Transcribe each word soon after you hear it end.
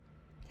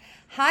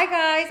Hi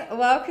guys,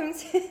 welcome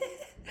to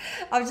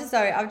I've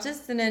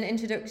just done an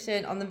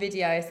introduction on the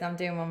video, so I'm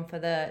doing one for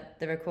the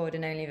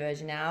recording only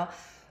version now.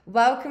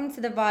 Welcome to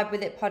the Vibe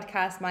With It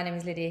podcast. My name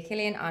is Lydia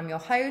Killian, I'm your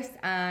host,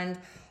 and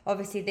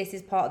obviously this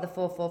is part of the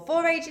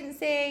 444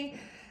 agency,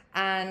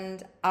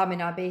 and I'm in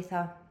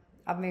Ibiza.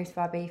 I've moved to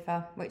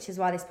Ibiza, which is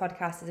why this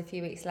podcast is a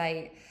few weeks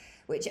late,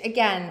 which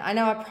again, I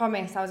know I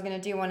promised I was going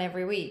to do one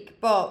every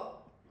week, but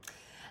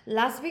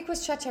last week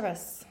was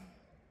treacherous.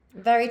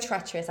 Very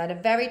treacherous. I had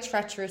a very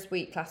treacherous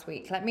week last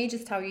week. Let me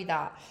just tell you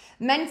that.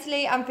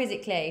 Mentally and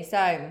physically.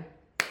 So,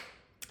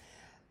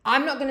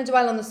 I'm not going to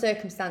dwell on the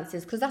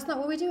circumstances because that's not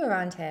what we do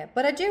around here.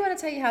 But I do want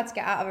to tell you how to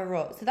get out of a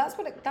rut. So that's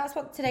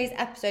what today's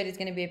episode is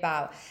going to be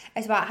about.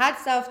 It's about how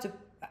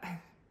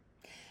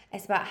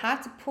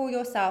to pull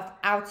yourself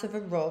out of a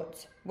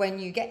rut when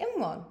you get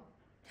in one.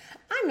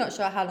 I'm not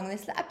sure how long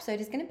this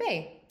episode is going to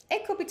be.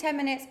 It could be 10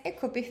 minutes. It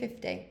could be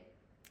 50.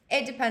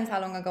 It depends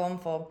how long I go on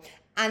for.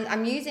 And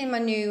I'm using my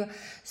new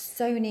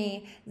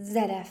Sony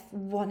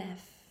ZF-1F,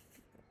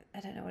 I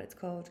don't know what it's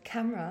called,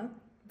 camera.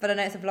 But I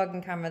know it's a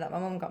vlogging camera that my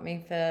mum got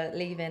me for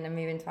leaving and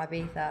moving to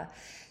Ibiza.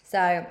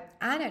 So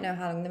I don't know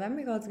how long the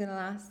memory card's going to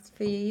last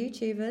for you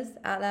YouTubers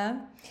out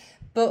there.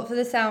 But for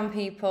the sound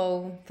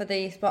people, for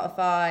the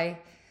Spotify,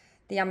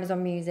 the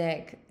Amazon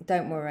Music,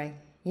 don't worry.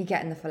 You're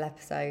getting the full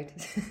episode.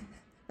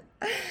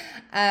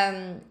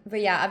 But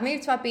yeah, I've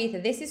moved to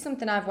Ibiza. This is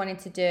something I've wanted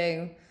to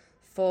do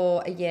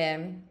for a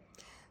year.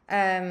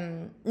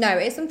 No,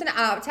 it's something,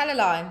 I'll tell a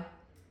lie.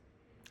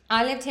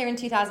 I lived here in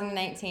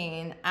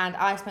 2018 and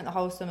I spent the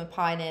whole summer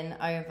pining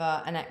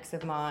over an ex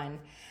of mine,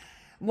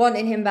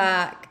 wanting him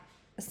back,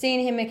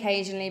 seeing him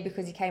occasionally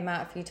because he came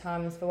out a few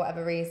times for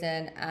whatever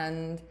reason,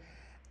 and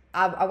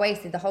I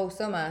wasted the whole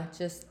summer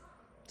just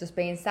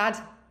being sad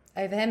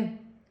over him.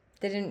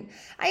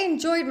 I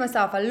enjoyed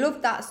myself. I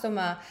loved that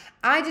summer.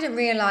 I didn't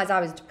realise I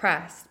was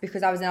depressed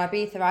because I was in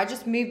Ibiza. I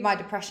just moved my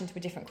depression to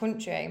a different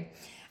country,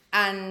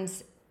 and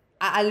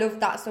I loved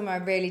that summer, I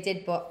really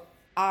did, but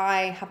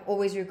I have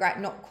always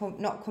regret not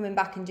coming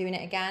back and doing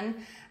it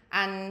again,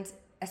 and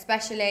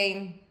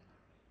especially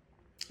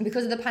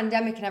because of the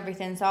pandemic and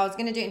everything. So I was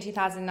going to do it in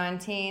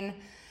 2019,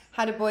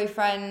 had a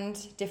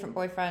different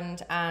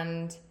boyfriend,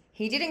 and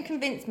he didn't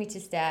convince me to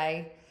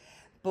stay,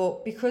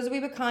 but because we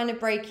were kind of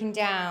breaking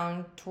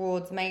down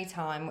towards May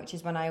time, which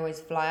is when I always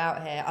fly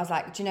out here, I was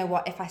like, do you know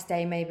what, if I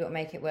stay, maybe it'll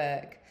make it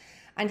work.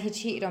 And he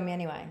cheated on me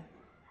anyway.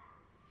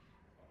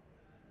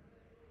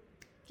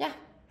 Yeah,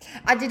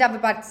 I did have a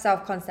bad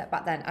self-concept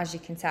back then, as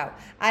you can tell.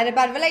 I had a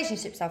bad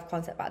relationship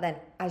self-concept back then,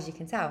 as you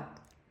can tell.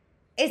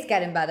 It's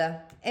getting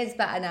better. It's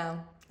better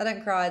now. I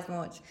don't cry as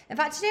much. In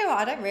fact, you know what?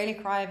 I don't really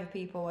cry over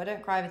people. I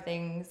don't cry over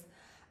things.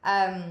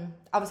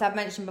 Obviously, I've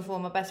mentioned before,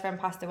 my best friend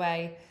passed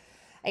away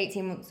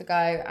 18 months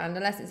ago, and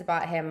unless it's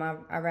about him,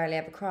 I rarely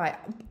ever cry.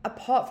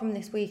 Apart from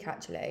this week,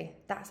 actually.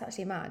 That's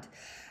actually mad.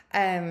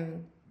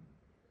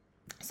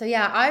 So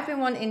yeah, I've been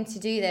wanting to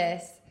do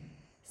this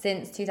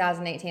since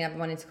 2018. I've been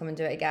wanting to come and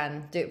do it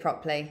again, do it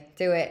properly,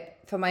 do it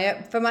for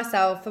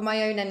myself, for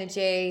my own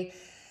energy,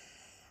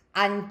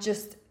 and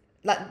just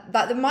like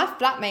my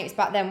flatmates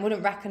back then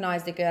wouldn't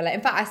recognise the girl.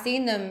 In fact, I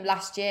seen them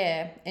last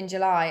year in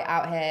July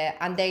out here,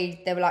 and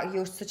they were like,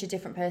 "You're such a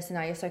different person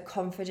now. You're so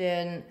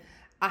confident."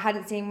 I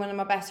hadn't seen one of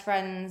my best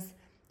friends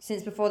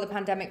since before the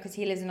pandemic because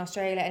he lives in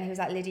Australia, and he was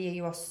like, "Lydia,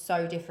 you are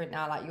so different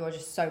now. Like, you're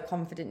just so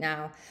confident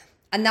now."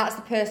 And that's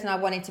the person I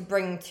wanted to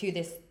bring to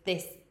this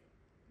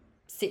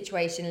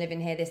situation living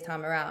here this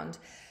time around.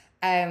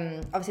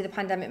 Obviously the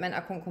pandemic meant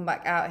I couldn't come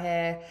back out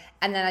here,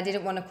 and then I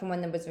didn't want to come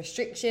when there was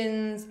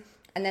restrictions,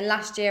 and then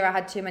last year I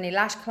had too many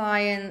lash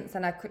clients,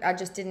 and I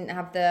just didn't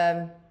have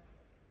the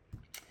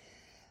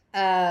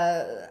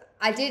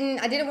I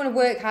didn't want to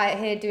work out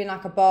here doing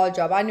like a bar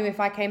job. I knew if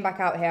I came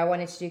back out here I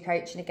wanted to do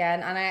coaching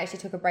again, and I actually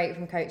took a break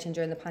from coaching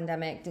during the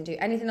pandemic. Didn't do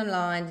anything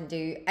online, didn't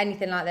do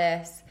anything like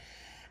this.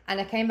 And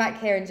I came back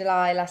here in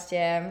July last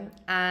year,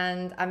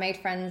 and I made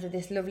friends with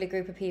this lovely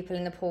group of people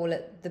in the pool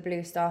at the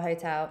Beach Star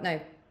Hotel.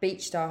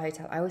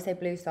 I always say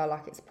Blue Star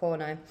like it's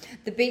porno.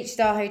 The Beach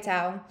Star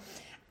Hotel.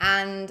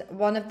 And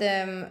one of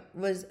them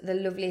was the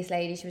loveliest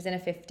lady. She was in her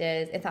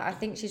 50s. In fact, I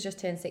think she's just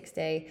turned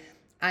 60.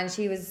 And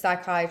she was a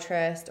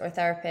psychiatrist or a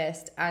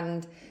therapist.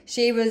 And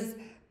she was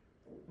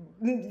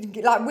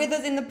like with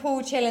us in the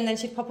pool chilling, and then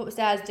she'd pop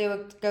upstairs,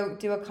 go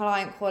do a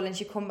client call, and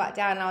she'd come back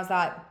down, and I was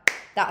like,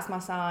 that's my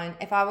sign.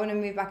 If I want to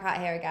move back out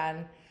here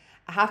again,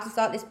 I have to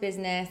start this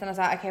business. And I was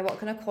like, okay, what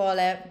can I call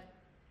it?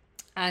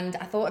 And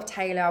I thought of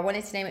Taylor. I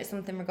wanted to name it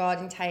something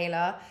regarding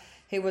Taylor,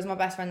 who was my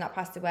best friend that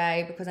passed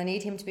away, because I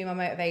need him to be my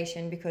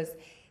motivation, because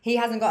he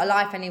hasn't got a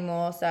life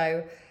anymore.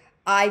 So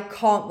I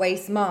can't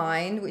waste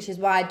mine, which is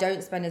why I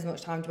don't spend as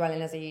much time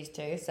dwelling as I used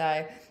to. So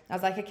I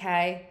was like,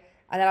 okay.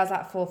 And then I was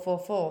like,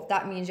 444.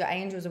 That means your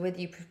angels are with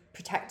you,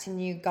 protecting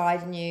you,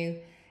 guiding you.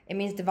 It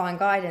means divine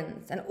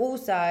guidance. And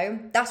also,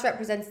 that's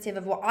representative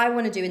of what I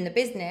want to do in the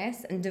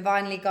business and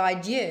divinely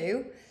guide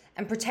you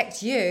and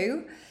protect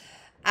you.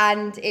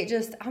 And it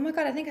just, oh my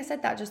God, I think I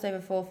said that just over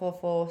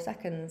 444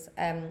 seconds,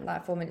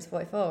 like 4 minutes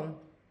 44.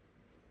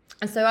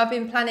 And so I've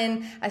been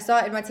planning, I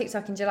started my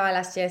TikTok in July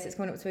last year, so it's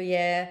coming up to a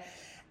year.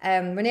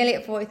 We're nearly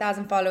at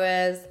 40,000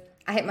 followers.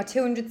 I hit my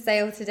 200th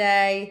sale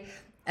today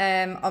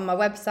on my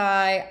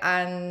website,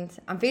 and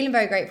I'm feeling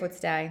very grateful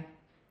today.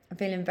 I'm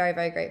feeling very,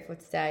 very grateful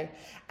today.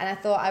 And I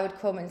thought I would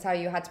come and tell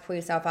you how to pull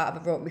yourself out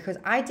of a rut, because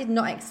I did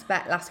not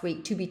expect last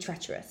week to be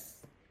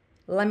treacherous.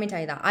 Let me tell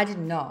you that. I did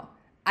not.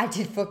 I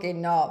did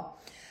fucking not.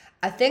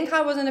 I think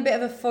I was in a bit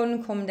of a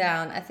fun come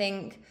down. I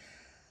think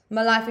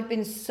my life had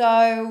been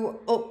so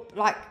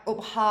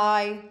up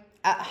high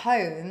at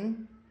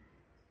home.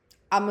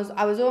 I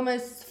was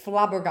almost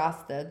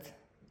flabbergasted,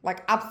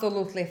 like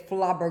absolutely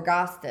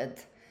flabbergasted,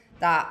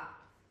 that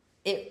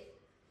it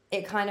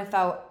kind of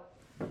felt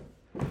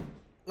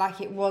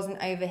like it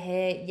wasn't over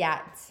here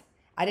yet.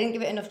 I didn't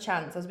give it enough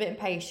chance. I was a bit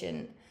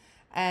impatient.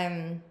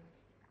 And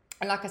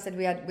like I said,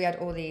 we had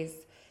all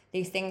these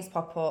things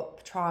pop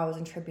up, trials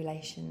and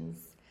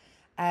tribulations.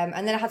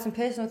 And then I had some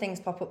personal things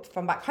pop up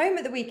from back home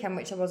at the weekend,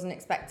 which I wasn't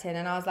expecting.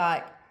 And I was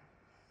like,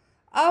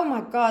 oh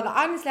my God, like,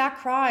 honestly, I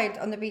cried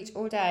on the beach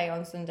all day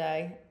on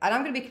Sunday. And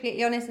I'm going to be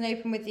completely honest and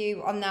open with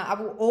you on that. I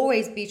will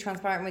always be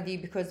transparent with you,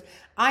 because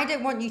I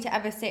don't want you to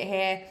ever sit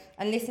here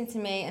and listen to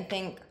me and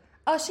think,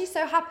 oh, she's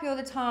so happy all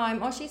the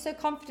time, or she's so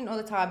confident all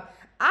the time.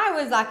 I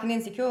was like an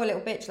insecure little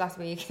bitch last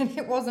week, and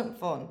it wasn't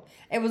fun.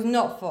 It was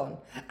not fun.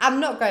 I'm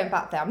not going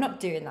back there. I'm not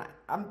doing that.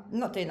 I'm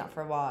not doing that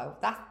for a while.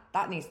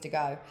 That needs to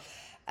go.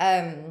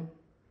 And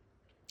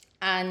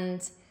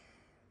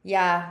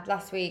yeah,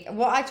 last week,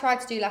 what I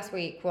tried to do last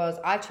week was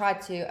I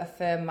tried to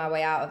affirm my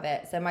way out of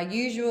it. So my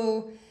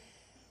usual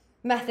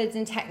methods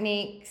and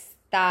techniques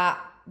that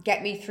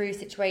get me through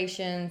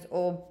situations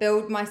or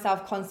build my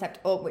self-concept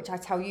up, which I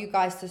tell you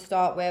guys to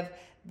start with,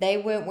 they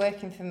weren't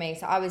working for me.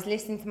 So I was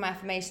listening to my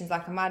affirmations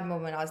like a mad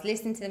woman. I was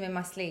listening to them in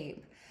my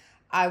sleep.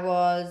 I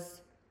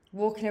was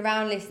walking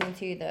around listening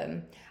to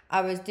them.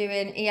 I was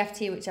doing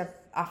EFT, which I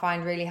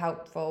find really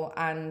helpful,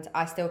 and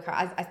I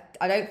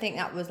don't think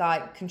that was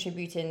like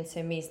contributing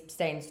to me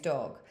staying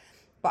stuck,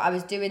 but I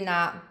was doing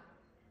that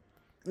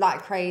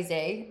like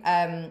crazy.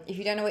 If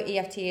you don't know what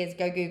EFT is,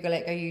 go Google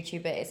it, go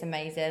YouTube it. It's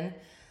amazing.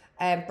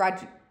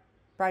 Brad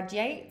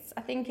Yates,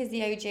 I think, is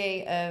the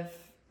OG of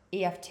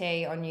EFT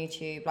on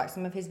YouTube. Like,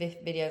 some of his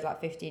videos, like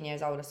 15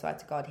 years old, I swear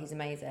to God, he's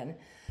amazing.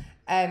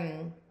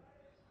 And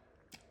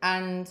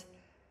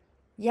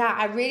yeah,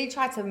 I really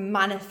tried to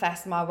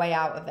manifest my way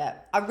out of it.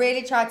 I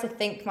really tried to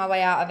think my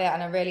way out of it,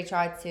 and I really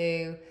tried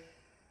to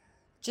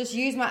just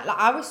use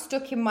I was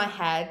stuck in my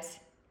head,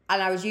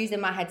 and I was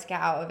using my head to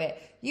get out of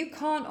it. You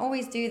can't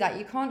always do that.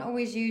 You can't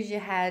always use your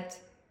head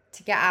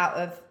to get out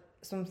of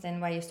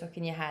something where you're stuck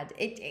in your head.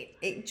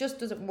 It just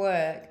doesn't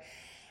work.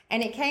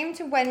 And it came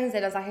to Wednesday,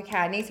 and I was like, okay,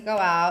 I need to go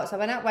out. So I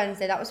went out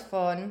Wednesday, that was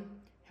fun.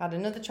 Had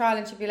another trial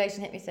and tribulation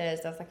hit me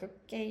Thursday. I was like,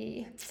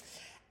 okay.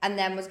 And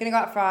then was going to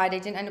go out Friday,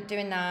 didn't end up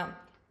doing that.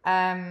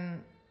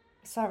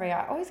 Sorry,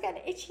 I always get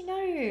an itchy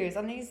nose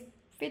on these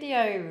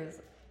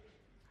videos.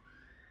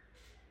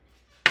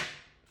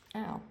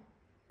 Ow.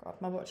 God,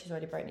 my watch is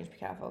already broken, need to be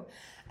careful.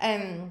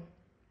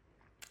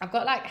 I've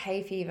got like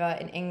hay fever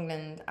in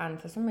England, and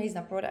for some reason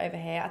I brought it over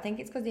here. I think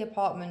it's because the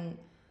apartment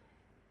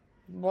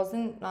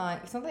wasn't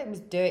like, it's not that it was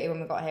dirty when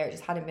we got here, it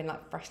just hadn't been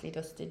like freshly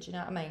dusted, you know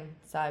what I mean?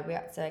 So we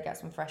had to get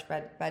some fresh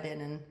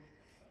bedding and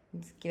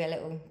just give it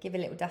a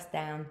little dust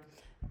down.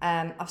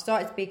 I've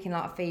started speaking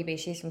like Phoebe.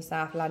 She's from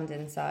South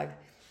London, so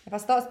if I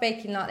start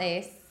speaking like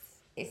this,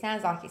 it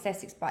sounds like it's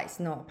Essex, but it's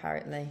not,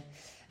 apparently.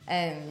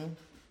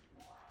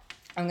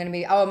 I'm going to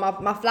be,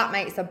 my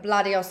flatmates are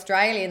bloody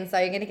Australian, so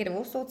you're going to get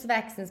all sorts of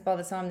accents by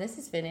the time this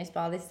is finished,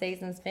 by this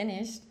season's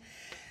finished.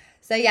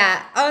 So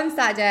yeah, on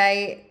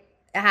Saturday,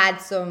 I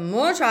had some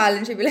more trial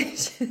and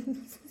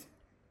tribulations.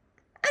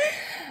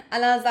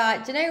 And I was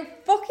like, do you know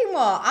fucking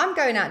what? I'm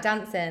going out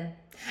dancing.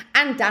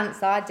 And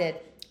I did.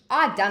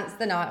 I danced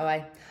the night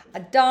away. I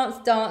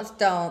danced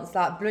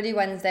like bloody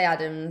Wednesday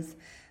Addams.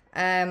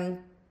 And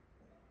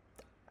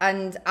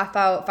I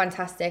felt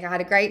fantastic. I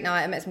had a great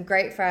night. I met some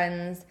great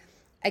friends.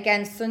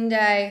 Again,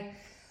 Sunday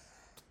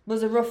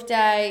was a rough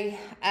day.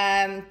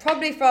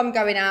 Probably from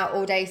going out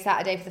all day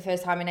Saturday for the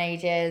first time in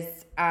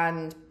ages,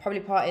 and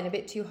probably partying a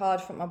bit too hard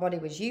for what my body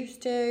was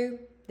used to.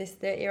 This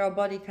 30-year-old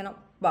body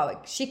cannot,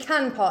 well, she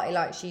can party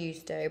like she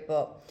used to,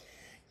 but,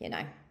 you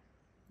know,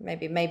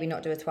 maybe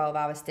not do a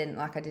 12-hour stint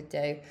like I did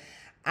do.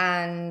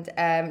 And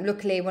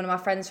luckily, one of my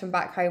friends from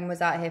back home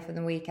was out here for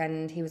the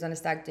weekend. He was on a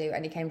stag do,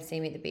 and he came to see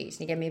me at the beach, and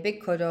he gave me a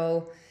big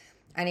cuddle.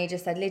 And he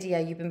just said, Lydia,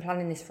 you've been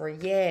planning this for a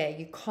year.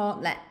 You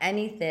can't let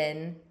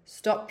anything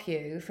stop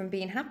you from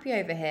being happy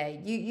over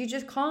here. You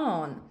just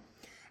can't.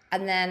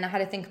 And then I had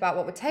to think about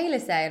what would Taylor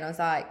say. And I was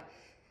like,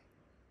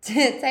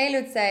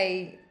 Taylor would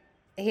say,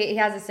 he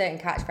has a certain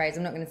catchphrase.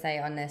 I'm not going to say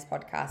it on this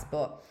podcast,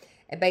 but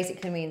it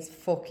basically means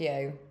fuck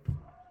you.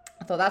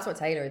 I thought that's what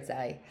Taylor would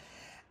say.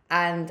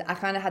 And I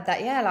kind of had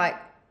that, yeah, like,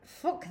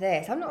 fuck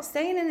this. I'm not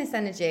staying in this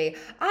energy.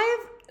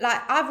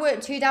 I've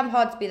worked too damn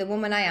hard to be the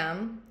woman I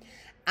am.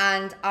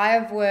 And I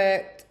have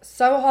worked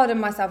so hard on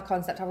my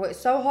self-concept. I've worked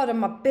so hard on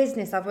my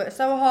business. I've worked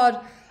so hard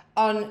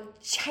on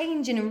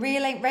changing and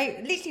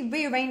literally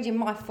rearranging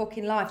my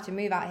fucking life to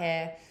move out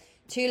here,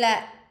 to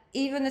let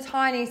even the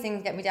tiniest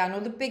things get me down or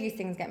the biggest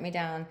things get me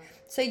down.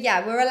 So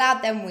yeah, we're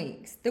allowed them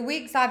weeks. The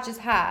weeks I've just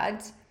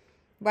had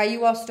where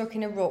you are stuck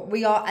in a rut,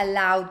 we are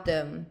allowed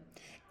them.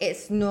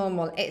 It's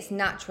normal, it's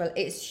natural,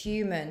 it's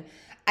human.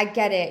 I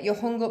get it. You're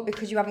hung up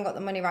because you haven't got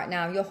the money right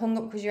now. You're hung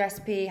up because your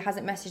SP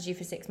hasn't messaged you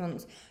for 6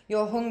 months.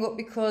 You're hung up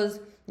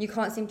because you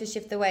can't seem to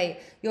shift the weight.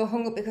 You're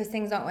hung up because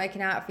things aren't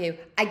working out for you.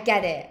 I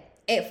get it.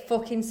 It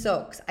fucking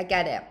sucks. I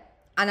get it.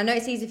 And I know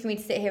it's easy for me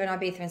to sit here in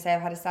Ibiza and say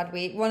I've had a sad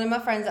week. One of my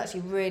friends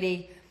actually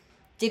really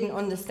didn't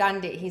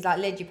understand it. He's like,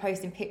 Lyd, you're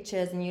posting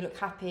pictures and you look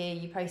happy.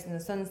 You're posting the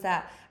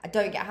sunset. I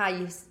don't get how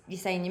you're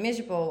saying you're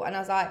miserable. And I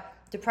was like,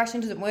 depression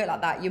doesn't work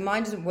like that. Your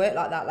mind doesn't work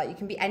like that. Like, you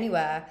can be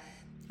anywhere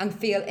and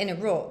feel in a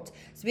rut.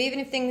 So even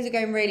if things are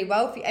going really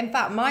well for you, in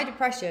fact, my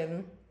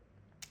depression,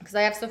 because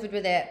I have suffered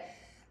with it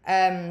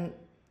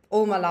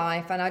all my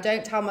life, and I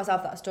don't tell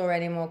myself that story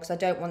anymore because I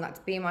don't want that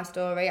to be my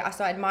story. I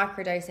started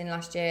microdosing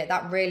last year.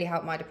 That really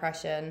helped my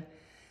depression.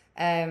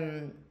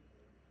 I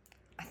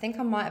think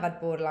I might have had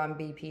borderline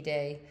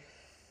BPD.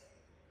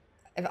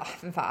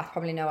 In fact, I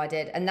probably know I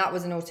did. And that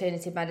was an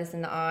alternative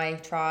medicine that I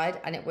tried,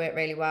 and it worked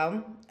really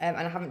well. And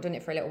I haven't done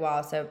it for a little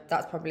while, so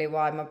that's probably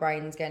why my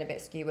brain's getting a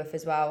bit skew with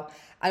as well.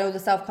 And all the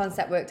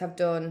self-concept work I've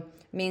done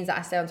means that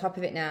I stay on top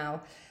of it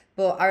now.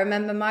 But I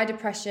remember my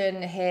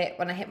depression hit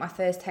when I hit my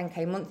first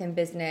 10K month in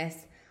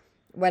business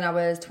when I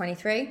was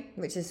 23,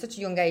 which is such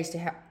a young age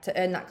to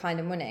earn that kind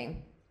of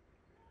money.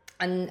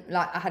 And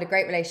like, I had a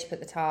great relationship at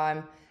the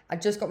time. I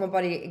just got my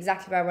body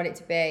exactly where I want it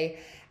to be.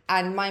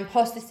 And my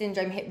imposter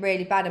syndrome hit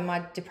really bad and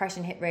my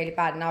depression hit really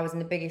bad, and I was in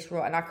the biggest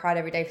rut and I cried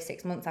every day for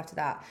 6 months after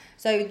that.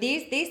 So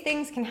these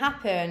things can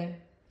happen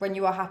when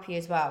you are happy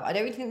as well. I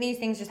don't really think these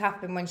things just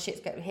happen when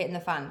shit's hitting the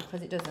fan,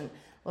 because it doesn't.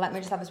 Let me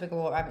just have a swig of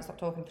water. I haven't stopped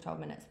talking for 12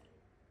 minutes.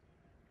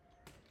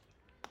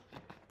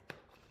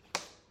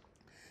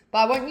 But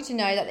I want you to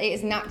know that it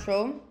is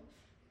natural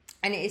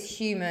and it is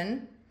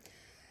human.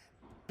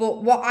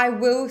 But what I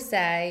will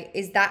say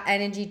is that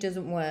energy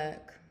doesn't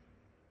work.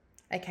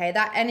 Okay,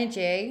 that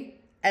energy,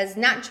 as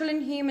natural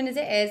and human as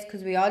it is,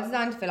 because we are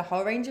designed to feel a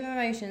whole range of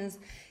emotions,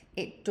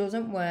 it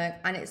doesn't work,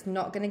 and it's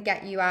not going to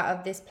get you out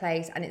of this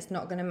place, and it's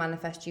not going to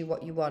manifest you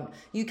what you want.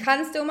 You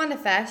can still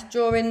manifest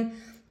during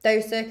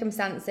those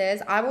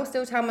circumstances. I will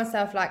still tell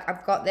myself, like,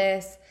 I've got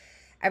this,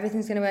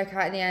 everything's going to work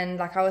out in the end.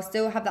 Like, I will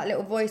still have that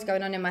little voice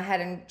going on in my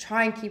head and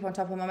try and keep on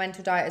top of my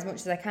mental diet as much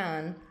as I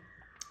can.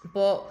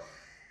 But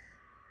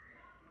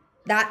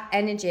that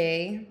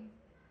energy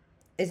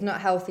is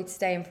not healthy to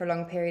stay in for a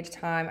long period of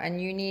time,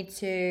 and you need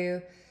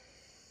to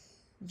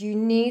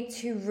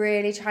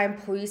really try and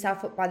pull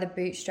yourself up by the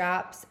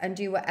bootstraps and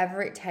do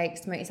whatever it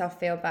takes to make yourself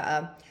feel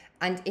better.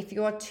 And if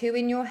you're too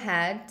in your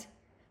head,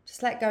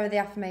 just let go of the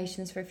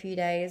affirmations for a few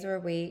days or a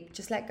week.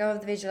 Just let go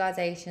of the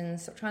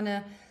visualizations. Stop trying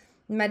to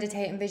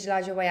meditate and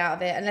visualize your way out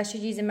of it, unless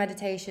you're using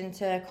meditation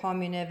to calm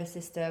your nervous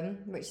system,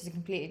 which is a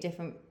completely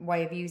different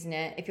way of using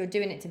it. If you're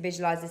doing it to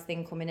visualize this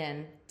thing coming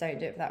in, don't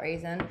do it for that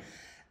reason.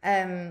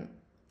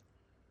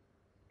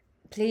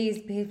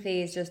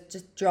 Please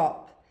just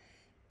drop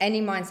any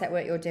mindset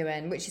work you're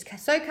doing, which is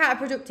so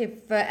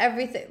counterproductive for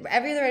every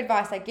other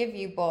advice I give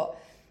you. But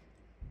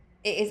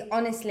it is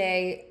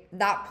honestly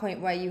that point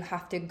where you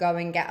have to go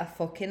and get a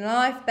fucking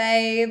life,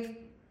 babe.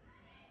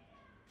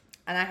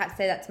 And I had to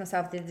say that to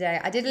myself the other day.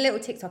 I did a little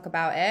TikTok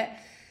about it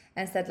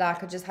and said,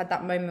 like, I just had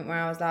that moment where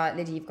I was like,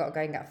 Lydia, you've got to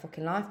go and get a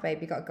fucking life, babe.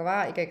 You've got to go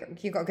out.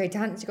 You've got to go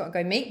dance. You've got to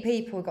go meet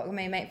people. You've got to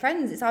make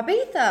friends. It's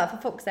Ibiza, for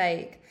fuck's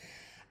sake.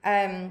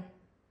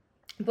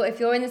 But if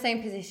you're in the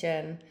same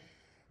position,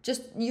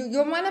 just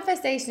your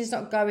manifestation is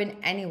not going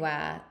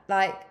anywhere.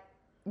 Like,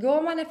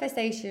 your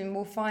manifestation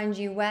will find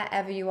you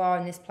wherever you are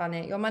on this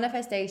planet. Your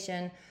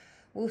manifestation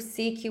will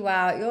seek you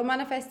out. Your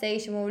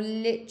manifestation will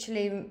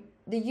literally,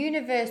 the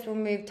universe will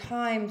move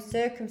time,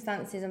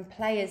 circumstances and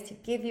players to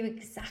give you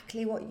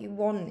exactly what you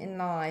want in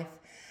life.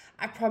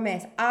 I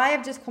promise. I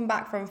have just come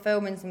back from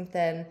filming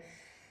something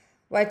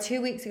where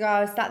 2 weeks ago I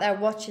was sat there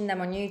watching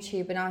them on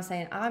YouTube and I was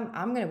saying,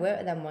 I'm going to work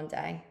with them one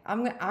day.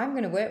 I'm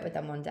going to work with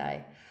them one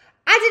day.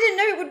 I didn't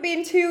know it would be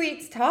in 2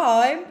 weeks'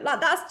 time. Like,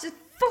 that's just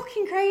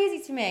fucking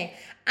crazy to me.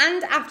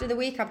 And after the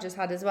week I've just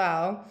had as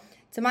well,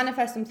 to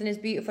manifest something as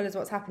beautiful as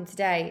what's happened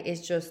today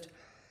is just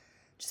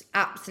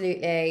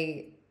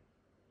absolutely,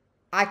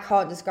 I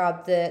can't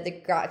describe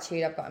the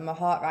gratitude I've got in my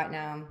heart right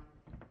now.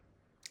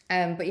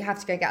 But you have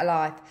to go get a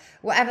life,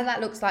 whatever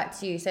that looks like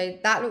to you. So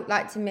that looked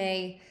like to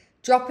me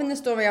dropping the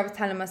story I was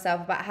telling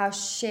myself about how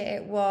shit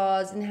it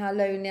was and how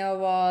lonely I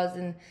was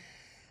and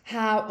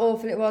how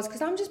awful it was,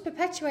 because I'm just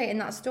perpetuating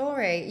that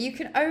story. You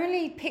can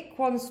only pick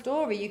one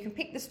story. You can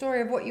pick the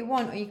story of what you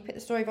want, or you can pick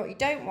the story of what you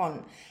don't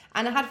want.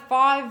 And I had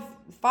five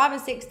or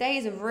 6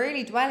 days of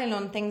really dwelling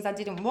on things I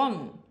didn't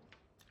want.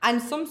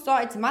 And some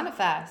started to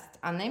manifest,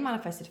 and they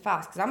manifested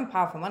fast, because I'm a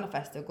powerful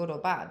manifester, good or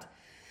bad.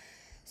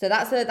 So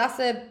that's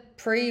a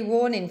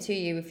pre-warning to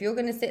you. If you're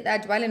going to sit there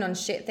dwelling on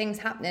shit things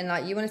happening,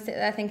 like, you want to sit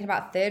there thinking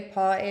about third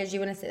parties, you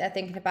want to sit there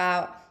thinking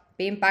about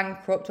being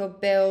bankrupt or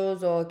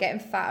bills or getting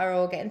fatter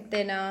or getting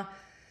thinner.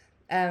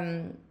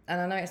 And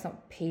I know it's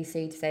not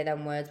PC to say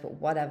them words, but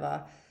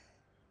whatever.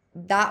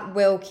 That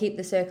will keep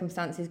the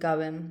circumstances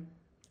going.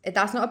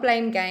 That's not a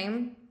blame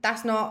game.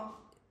 That's not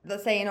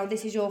saying, oh,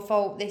 this is your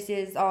fault. This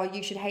is, oh,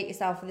 you should hate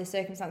yourself for this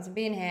circumstance of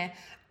being here.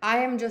 I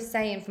am just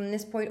saying from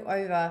this point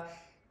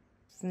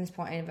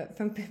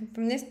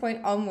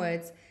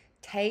onwards,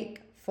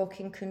 take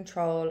fucking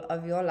control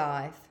of your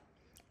life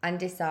and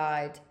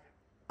decide,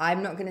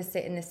 I'm not going to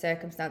sit in this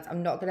circumstance.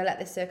 I'm not going to let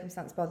this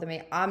circumstance bother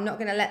me. I'm not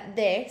going to let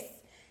this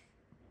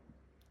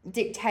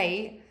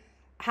dictate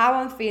how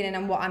I'm feeling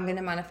and what I'm going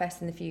to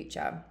manifest in the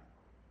future.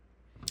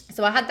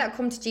 So I had that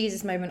come to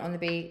Jesus moment on the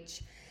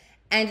beach.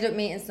 Ended up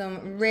meeting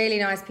some really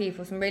nice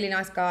people, some really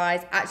nice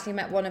guys. Actually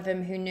met one of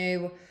them who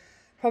knew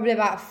probably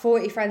about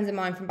 40 friends of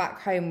mine from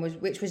back home,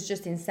 which was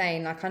just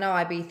insane. Like, I know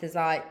Ibiza's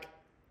like,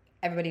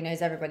 everybody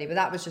knows everybody, but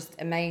that was just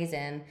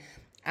amazing.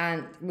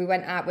 And we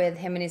went out with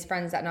him and his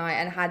friends that night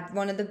and had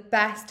one of the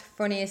best,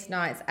 funniest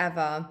nights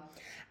ever.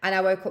 And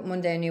I woke up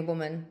Monday a new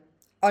woman.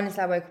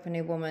 Honestly, I woke up a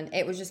new woman.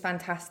 It was just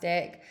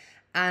fantastic.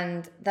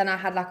 And then I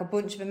had like a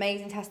bunch of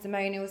amazing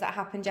testimonials that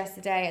happened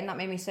yesterday, and that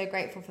made me so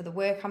grateful for the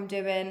work I'm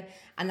doing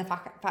and the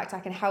fact I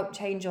can help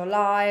change your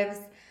lives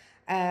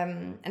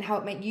and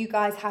help make you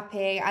guys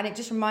happy. And it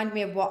just reminded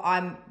me of what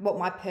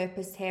my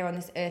purpose here on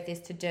this earth is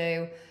to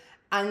do,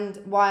 and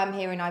why I'm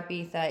here in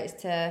Ibiza is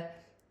to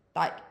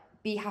like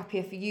be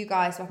happier for you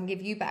guys, so I can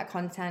give you better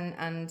content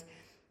and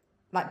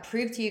like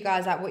prove to you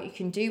guys like what you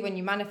can do when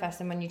you manifest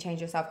and when you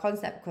change your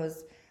self-concept.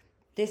 Because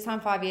this time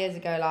 5 years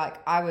ago,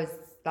 like I was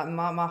like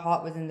my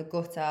heart was in the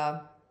gutter,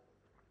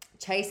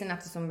 chasing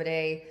after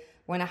somebody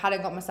when I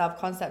hadn't got my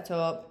self-concept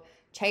up,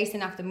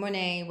 chasing after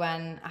money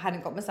when I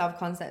hadn't got my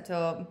self-concept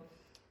up.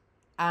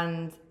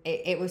 And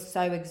it was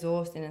so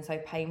exhausting and so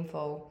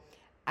painful.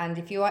 And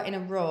if you are in a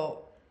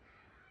rut,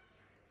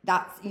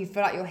 you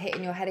feel like you're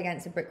hitting your head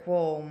against a brick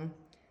wall,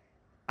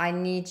 I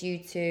need you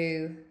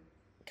to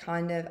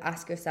kind of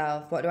ask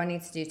yourself, what do I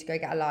need to do to go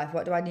get a life?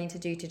 What do I need to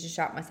do to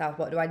distract myself?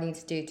 What do I need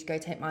to do to go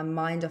take my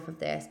mind off of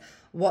this?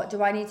 What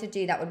do I need to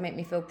do that would make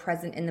me feel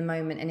present in the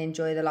moment and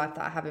enjoy the life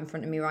that I have in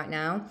front of me right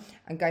now?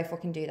 And go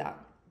fucking do that.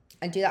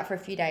 And do that for a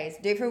few days.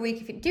 Do it for a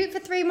week. Do it for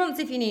 3 months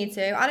if you need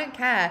to. I don't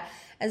care.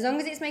 As long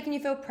as it's making you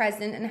feel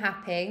present and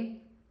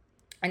happy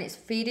and it's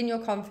feeding your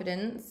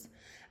confidence,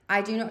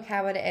 I do not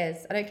care what it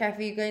is. I don't care if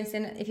you're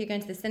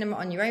going to the cinema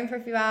on your own for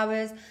a few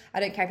hours. I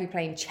don't care if you're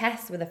playing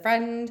chess with a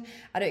friend.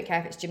 I don't care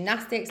if it's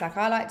gymnastics like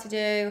I like to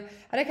do.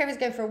 I don't care if it's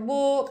going for a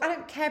walk. I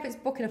don't care if it's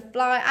booking a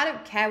flight. I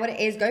don't care what it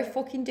is. Go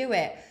fucking do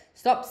it.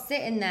 Stop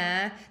sitting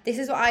there. This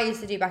is what I used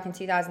to do back in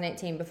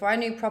 2018. Before I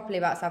knew properly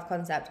about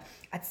self-concept,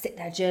 I'd sit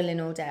there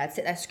journaling all day. I'd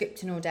sit there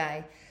scripting all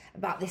day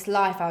about this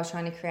life I was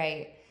trying to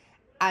create.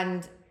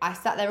 And I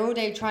sat there all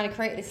day trying to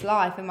create this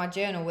life in my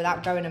journal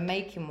without going and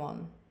making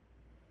one.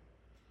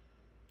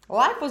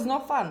 Life was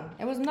not fun.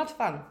 It was not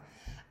fun.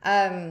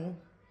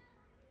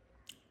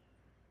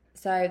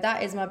 So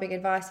that is my big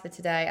advice for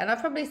today. And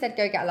I've probably said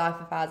go get a life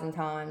 1,000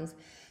 times.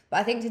 But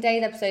I think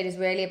today's episode is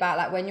really about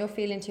like when you're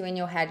feeling too in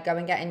your head, go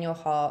and get in your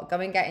heart, go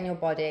and get in your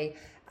body.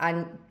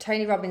 And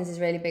Tony Robbins is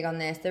really big on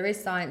this. There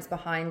is science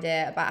behind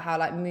it about how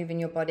like moving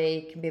your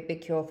body can be a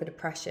big cure for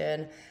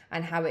depression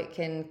and how it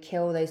can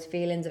kill those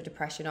feelings of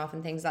depression off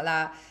and things like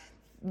that.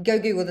 Go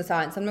Google the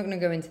science. I'm not going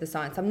to go into the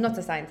science. I'm not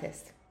a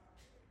scientist.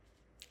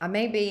 I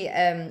may be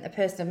a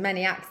person of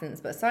many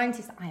accents, but a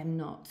scientist, I am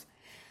not.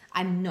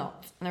 I'm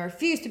not. And I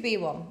refuse to be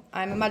one.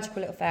 I'm a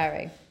magical little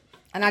fairy.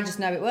 And I just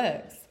know it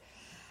works.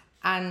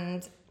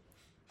 And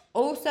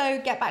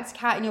also get back to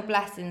counting your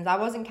blessings. I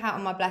wasn't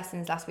counting my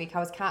blessings last week. I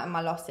was counting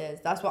my losses.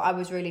 That's what I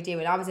was really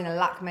doing. I was in a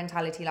lack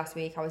mentality last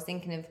week. I was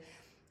thinking of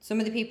some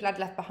of the people I'd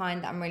left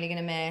behind that I'm really going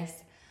to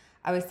miss.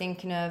 I was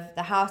thinking of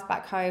the house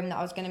back home that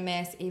I was going to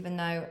miss, even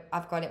though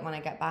I've got it when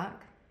I get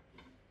back.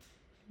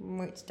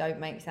 Which don't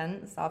make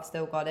sense. I've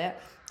still got it.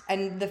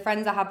 And the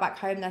friends I have back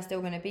home, they're still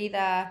going to be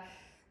there.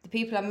 The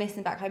people I'm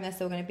missing back home, they're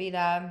still going to be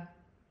there.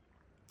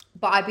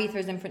 But Ibiza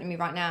is in front of me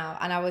right now.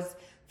 And I was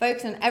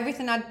focusing on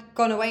everything I'd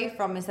gone away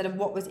from instead of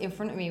what was in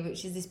front of me,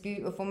 which is this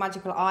beautiful,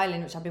 magical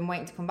island, which I've been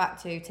waiting to come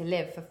back to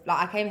live.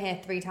 I came here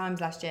 3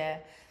 times last year.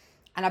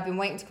 And I've been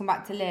waiting to come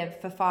back to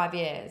live for 5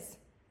 years.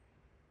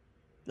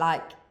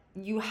 Like,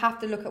 you have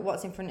to look at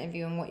what's in front of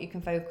you and what you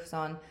can focus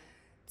on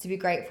to be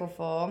grateful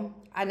for.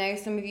 I know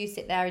some of you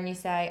sit there and you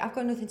say, I've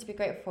got nothing to be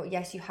grateful for.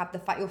 Yes, you have. The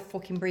fact you're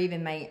fucking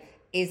breathing, mate,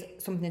 is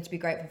something to be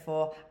grateful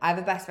for. I have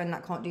a best friend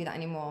that can't do that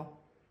anymore.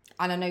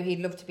 And I know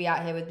he'd love to be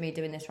out here with me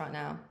doing this right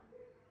now.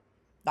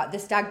 Like the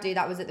stag do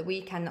that was at the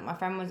weekend that my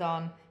friend was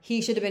on,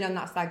 he should have been on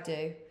that stag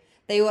do.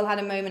 They all had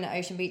a moment at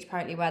Ocean Beach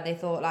apparently where they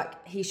thought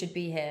like he should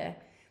be here.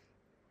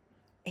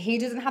 He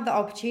doesn't have the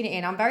opportunity,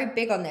 and I'm very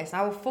big on this.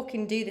 I will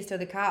fucking do this till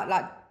the cow,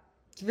 like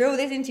drill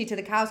this into you till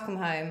the cows come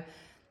home.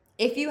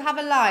 If you have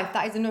a life,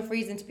 that is enough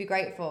reason to be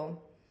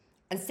grateful.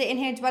 And sitting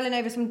here dwelling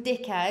over some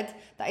dickhead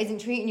that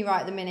isn't treating you right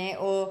at the minute,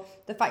 or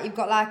the fact you've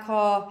got like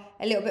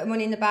a little bit of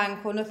money in the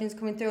bank, or nothing's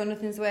coming through, or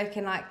nothing's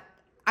working, like,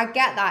 I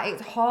get that,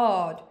 it's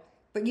hard.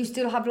 but you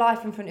still have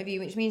life in front of you,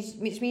 which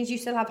means you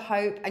still have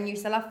hope and you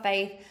still have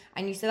faith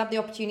and you still have the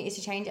opportunities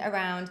to change it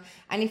around.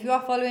 And if you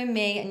are following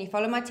me and you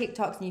follow my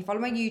TikToks and you follow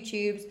my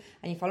YouTubes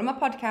and you follow my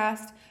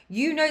podcast,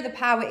 you know the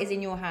power is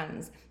in your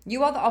hands.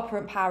 You are the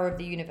operant power of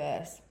the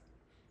universe.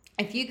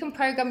 If you can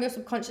program your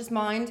subconscious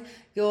mind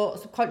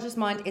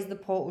is the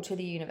portal to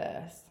the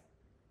universe.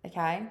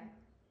 Okay?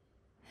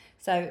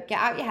 So get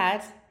out your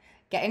head,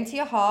 get into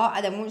your heart,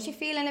 and then once you're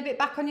feeling a bit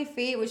back on your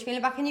feet, once you're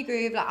feeling back in your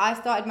groove, like I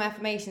started my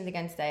affirmations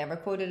again today. I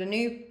recorded a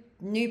new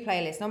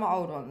playlist, not my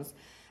old ones.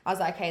 I was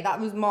like, okay, that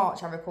was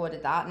March I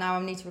recorded that. Now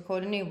I need to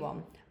record a new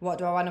one. What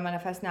do I want to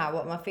manifest now?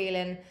 What am I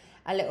feeling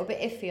a little bit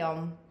iffy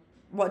on?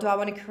 What do I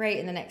want to create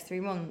in the next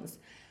 3 months?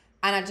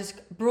 And I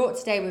just brought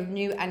today with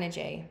new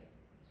energy.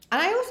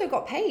 And I also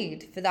got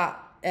paid for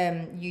that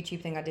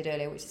YouTube thing I did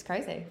earlier, which is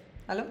crazy.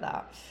 I love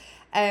that.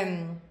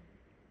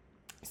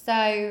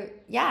 So,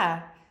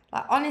 yeah,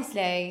 like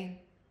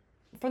honestly,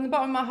 from the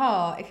bottom of my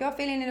heart, if you're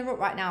feeling in a rut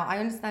right now, I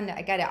understand it,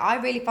 I get it. I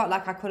really felt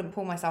like I couldn't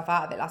pull myself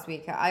out of it last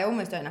week. I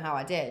almost don't know how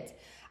I did.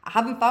 I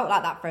haven't felt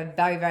like that for a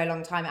very, very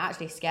long time. It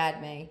actually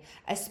scared me,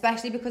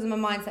 especially because I'm a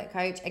mindset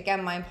coach.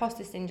 Again, my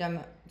imposter syndrome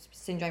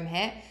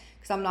hit.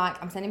 Because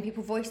I'm sending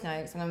people voice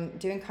notes and I'm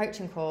doing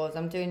coaching calls,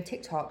 I'm doing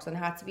TikToks on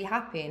how to be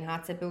happy and how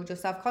to build your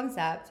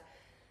self-concept.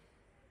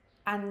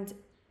 And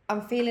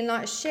I'm feeling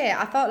like shit.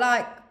 I felt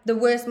like the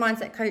worst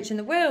mindset coach in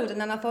the world.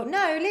 And then I thought,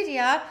 no,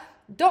 Lydia,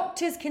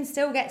 doctors can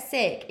still get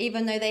sick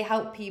even though they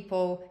help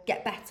people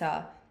get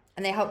better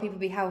and they help people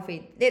be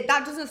healthy.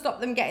 That doesn't stop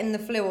them getting the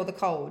flu or the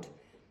cold.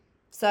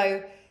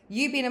 So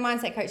you being a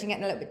mindset coach and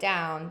getting a little bit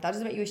down, that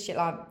doesn't make you a shit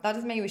life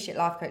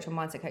coach or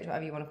mindset coach,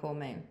 whatever you want to call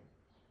me.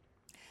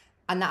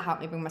 And that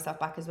helped me bring myself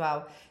back as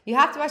well. You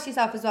have to ask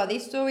yourself as well,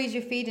 these stories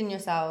you're feeding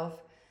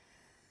yourself.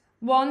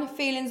 1,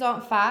 feelings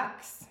aren't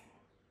facts.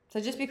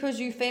 So just because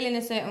you feel in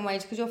a certain way,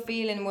 just because you're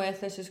feeling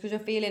worthless, just because you're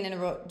feeling in a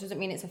rut, doesn't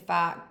mean it's a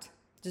fact.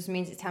 Just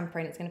means it's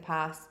temporary and it's going to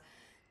pass.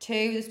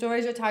 2, the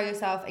stories you tell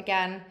yourself,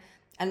 again,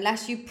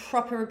 unless you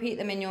proper repeat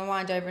them in your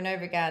mind over and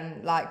over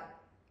again, like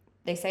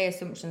they say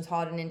assumptions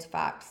harden into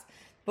facts.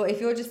 But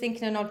if you're just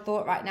thinking an odd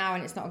thought right now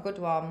and it's not a good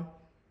one,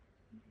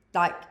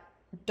 like,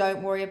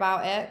 don't worry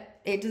about it.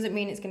 It doesn't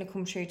mean it's going to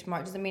come true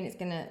tomorrow. It doesn't mean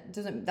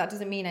that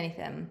doesn't mean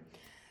anything.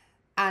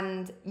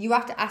 And you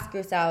have to ask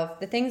yourself,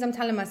 the things I'm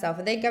telling myself,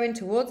 are they going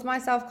towards my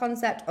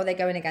self-concept or are they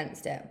going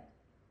against it?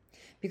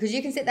 Because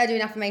you can sit there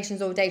doing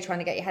affirmations all day trying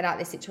to get your head out of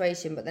this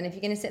situation, but then if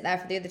you're going to sit there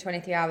for the other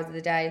 23 hours of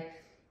the day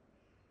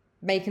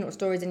making up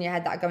stories in your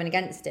head that are going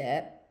against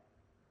it,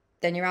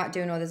 then you're out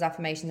doing all those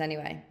affirmations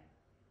anyway.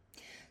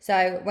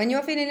 So when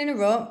you're feeling in a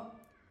rut,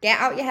 get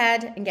out your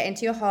head and get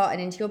into your heart and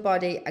into your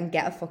body and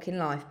get a fucking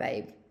life,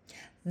 babe.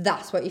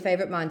 That's what your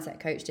favourite mindset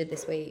coach did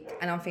this week.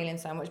 And I'm feeling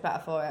so much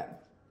better for it.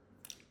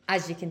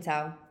 As you can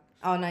tell.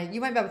 Oh no,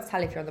 you won't be able to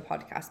tell if you're on the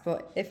podcast,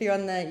 but if you're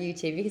on the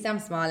YouTube, you can see I'm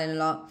smiling a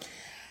lot.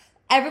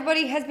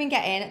 Everybody has been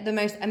getting the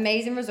most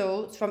amazing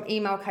results from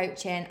email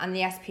coaching and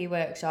the SP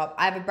workshop.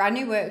 I have a brand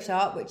new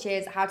workshop, which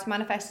is how to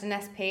manifest an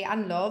SP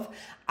and love.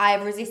 I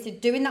have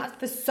resisted doing that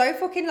for so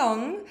fucking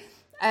long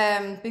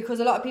because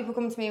a lot of people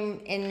come to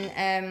me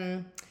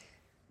in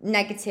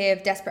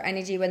negative, desperate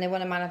energy when they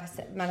want to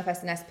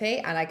manifest an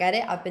SP, and I get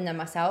it. I've been there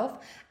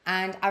myself,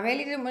 and I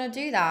really didn't want to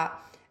do that.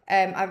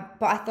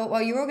 But I thought,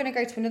 well, you're all going to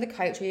go to another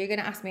coach, or you're going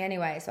to ask me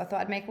anyway. So I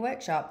thought I'd make a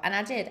workshop, and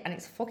I did, and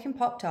it's fucking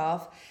popped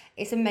off.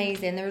 It's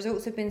amazing. The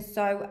results have been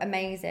so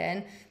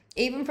amazing,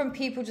 even from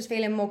people just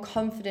feeling more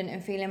confident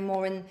and feeling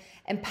more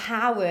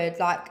empowered.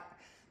 Like,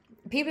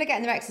 people are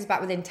getting their exes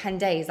back within 10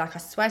 days. Like, I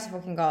swear to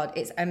fucking God,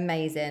 it's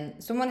amazing.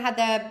 Someone had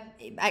their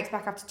ex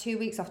back after 2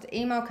 weeks after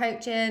email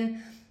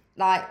coaching.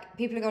 Like,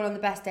 people are going on the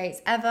best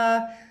dates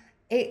ever.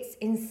 It's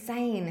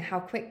insane how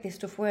quick this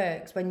stuff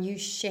works when you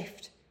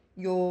shift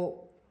your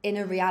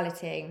inner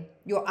reality.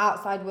 Your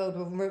outside world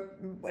will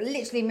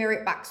literally mirror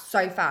it back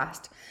so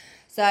fast.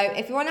 So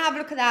if you want to have a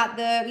look at that,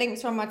 the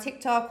links are on my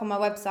TikTok, on my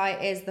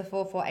website is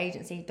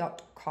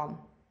the44agency.com.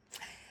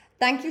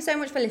 Thank you so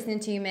much for listening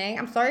to me.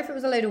 I'm sorry if it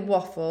was a load of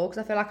waffle, because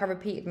I feel like I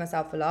repeated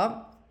myself a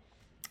lot.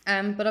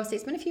 But obviously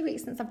it's been a few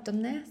weeks since I've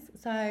done this.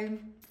 So,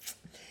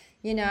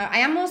 you know, I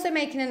am also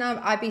making an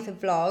IBIZA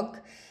vlog.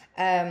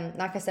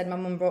 Like I said, my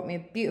mum brought me a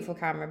beautiful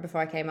camera before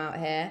I came out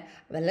here.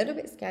 I'm a little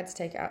bit scared to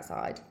take it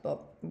outside,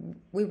 but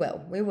we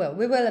will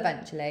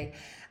eventually.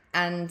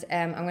 And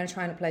I'm going to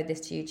try and upload this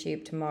to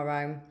YouTube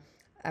tomorrow.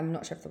 I'm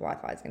not sure if the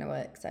Wi-Fi is going to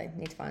work, so I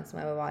need to find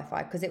somewhere with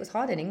Wi-Fi, because it was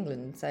hard in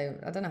England, so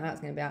I don't know how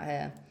it's going to be out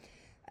here.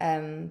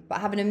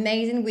 But have an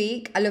amazing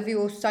week. I love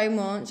you all so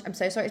much. I'm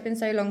so sorry it's been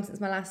so long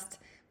since my last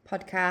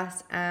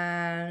podcast,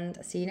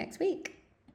 and see you next week.